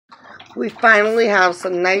We finally have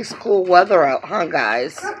some nice cool weather out, huh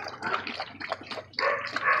guys? These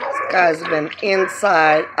guys have been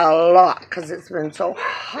inside a lot because it's been so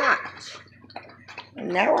hot. And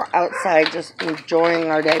now we're outside just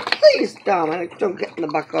enjoying our day. Please, Dominic, don't get in the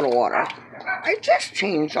bucket of water. I just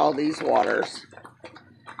changed all these waters.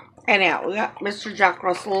 Anyhow, we got Mr. Jack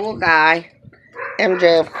Russell, little guy.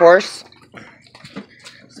 MJ, of course.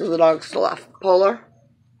 So the dog's still left. Polar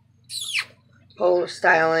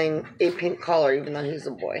styling a pink collar, even though he's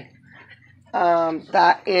a boy.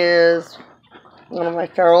 That is one of my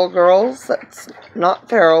feral girls. That's not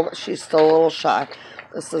feral, but she's still a little shy.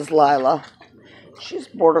 This is Lila. She's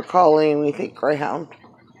border collie and we think greyhound.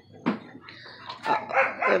 We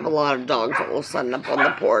have a lot of dogs that we'll send up on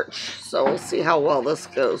the porch. So we'll see how well this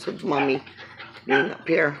goes with Mommy being up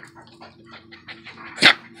here.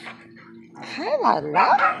 Hi, Lila.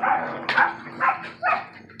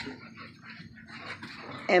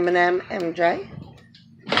 Eminem, MJ.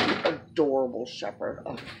 Adorable shepherd.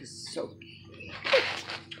 Oh, he's so cute.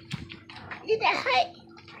 He's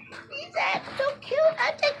so cute.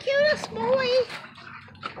 I'm the cutest boy.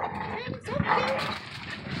 I'm so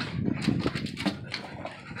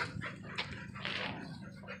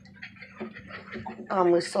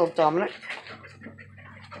cute. We still have Dominic.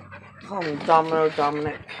 Call him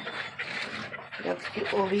Dominic. We got the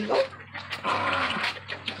cute little eagle.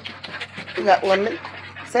 We got Lemon.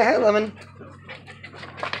 Say hi, Lemon.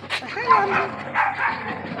 Say hi, Lemon.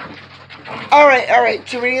 Alright.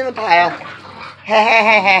 Too many in the pile.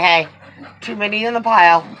 Hey. Too many in the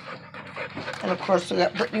pile. And of course we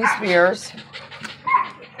got Britney Spears.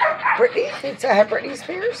 Britney? Say hi, Britney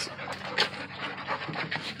Spears.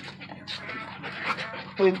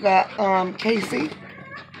 We've got Casey.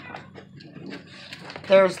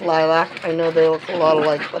 There's Lilac. I know they look a lot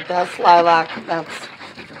alike, but that's Lilac. That's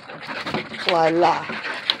Lila.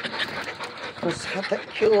 Just got that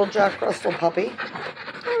cute little Jack Russell puppy.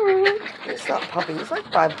 He's not puppy. He's like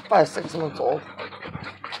 6 months old.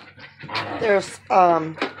 There's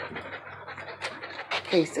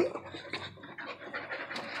Casey.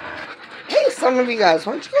 Hey, some of you guys,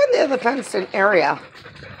 why don't you go in the other fenced-in area?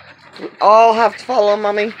 We all have to follow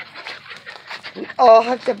Mommy. We all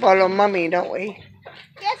have to follow Mommy, don't we?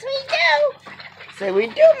 Yes, we do. Say we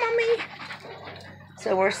do, Mommy.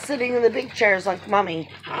 So we're sitting in the big chairs like Mommy.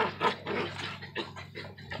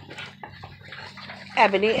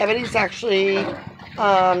 Ebony's actually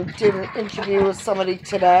did an interview with somebody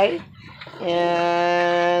today.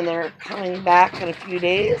 And they're coming back in a few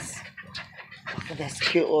days. Look at this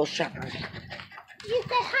cute little shepherd. You say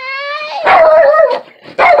hi!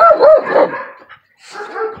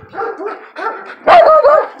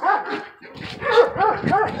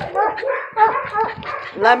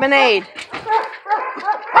 Lemonade.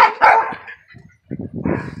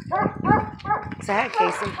 Say hi,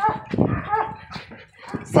 Casey.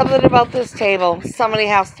 Something about this table. Somebody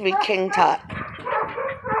has to be King Tut.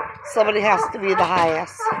 Somebody has to be the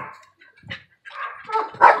highest.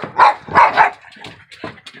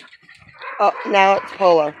 Oh, now it's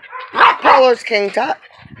Polar. Polar's King Tut.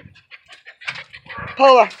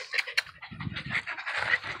 Polar.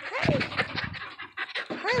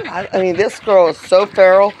 Hi. I mean, this girl is so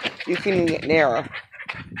feral, you can even get near her.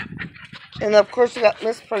 And of course, we got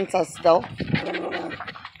Miss Princess still. Oh,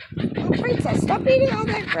 Princess, stop eating all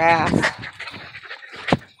that grass.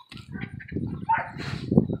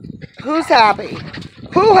 Who's happy?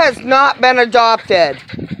 Who has not been adopted?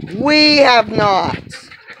 We have not.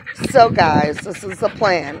 So, guys, this is the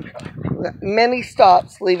plan. We got many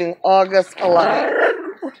stops leaving August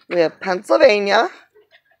 11th. We have Pennsylvania.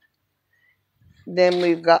 Then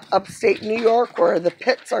we've got upstate New York where the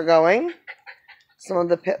pits are going. Some of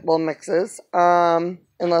the pit bull mixes.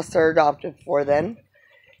 Unless they're adopted for then.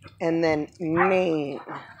 And then Maine.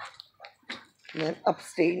 And then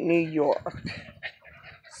upstate New York.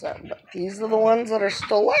 So, but these are the ones that are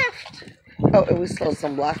still left. Oh, and we still have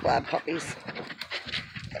some black lab puppies.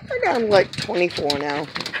 We're down to like 24 now.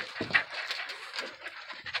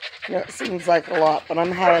 You know, it seems like a lot, but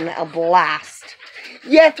I'm having a blast.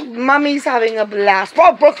 Yes, Mommy's having a blast.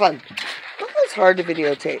 Oh, Brooklyn. Brooklyn's hard to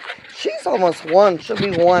videotape. She's almost 1. She'll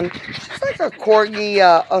be 1. She's like a Corgi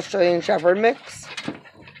Australian Shepherd mix.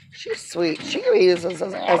 She's sweet. She can be used as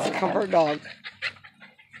a comfort dog.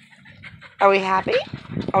 Are we happy?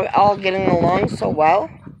 Are we all getting along so well?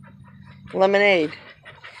 Lemonade.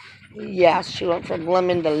 Yes, she went from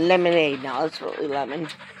lemon to lemonade. Now it's really lemon.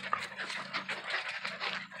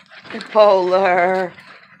 Polar.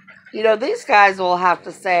 You know, these guys will have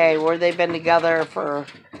to say where they've been together for,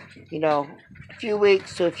 you know, a few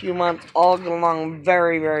weeks to a few months, all get along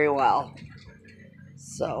very, very well.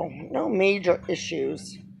 So, no major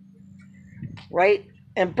issues. Right?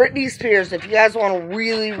 And Britney Spears, if you guys want a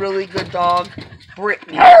really, really good dog,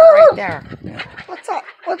 Britney, right there. What's up?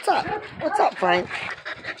 What's up? What's up, Frank?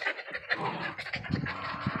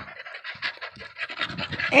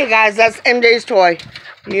 Hey guys, that's MJ's toy.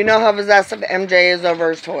 You know how possessive MJ is over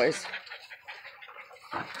his toys.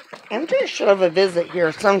 MJ should have a visit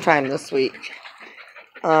here sometime this week.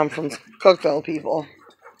 From Cookville people.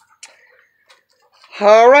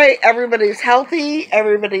 Alright, everybody's healthy.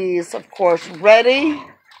 Everybody's, of course, ready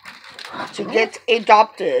to get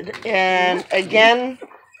adopted. And again,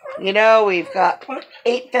 you know, we've got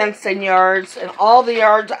 8 fenced-in yards. And all the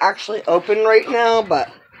yards are actually open right now.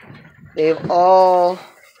 But they've all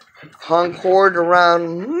concord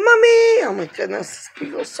around Mommy. Oh my goodness, this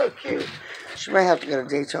beagle's so cute. She might have to go to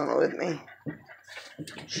Daytona with me.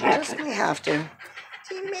 She just may have to.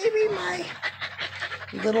 See, maybe my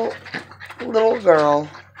little girl.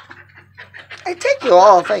 I take you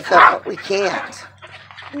all if I could, but we can't.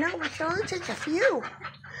 No, we can only take a few.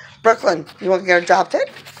 Brooklyn, you want to get adopted?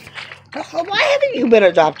 Brooklyn, why haven't you been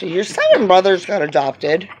adopted? Your 7 brothers got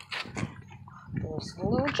adopted. There's the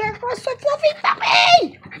little Jack Russell fluffy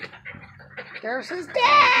puppy. There's his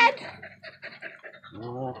dad.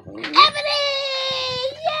 Ebony!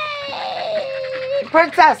 Yay!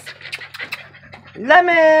 Princess!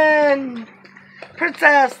 Lemon!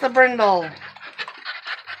 Princess the Brindle.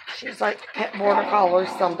 She's like pet border collie or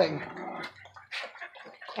something.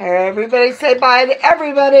 Everybody say bye to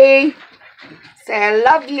everybody. Say I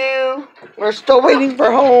love you. We're still waiting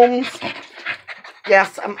for homes.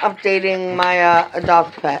 Yes, I'm updating my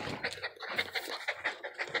adopt pet.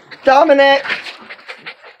 Dominic.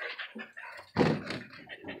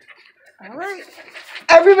 All right.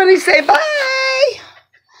 Everybody say bye.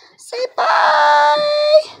 Say bye.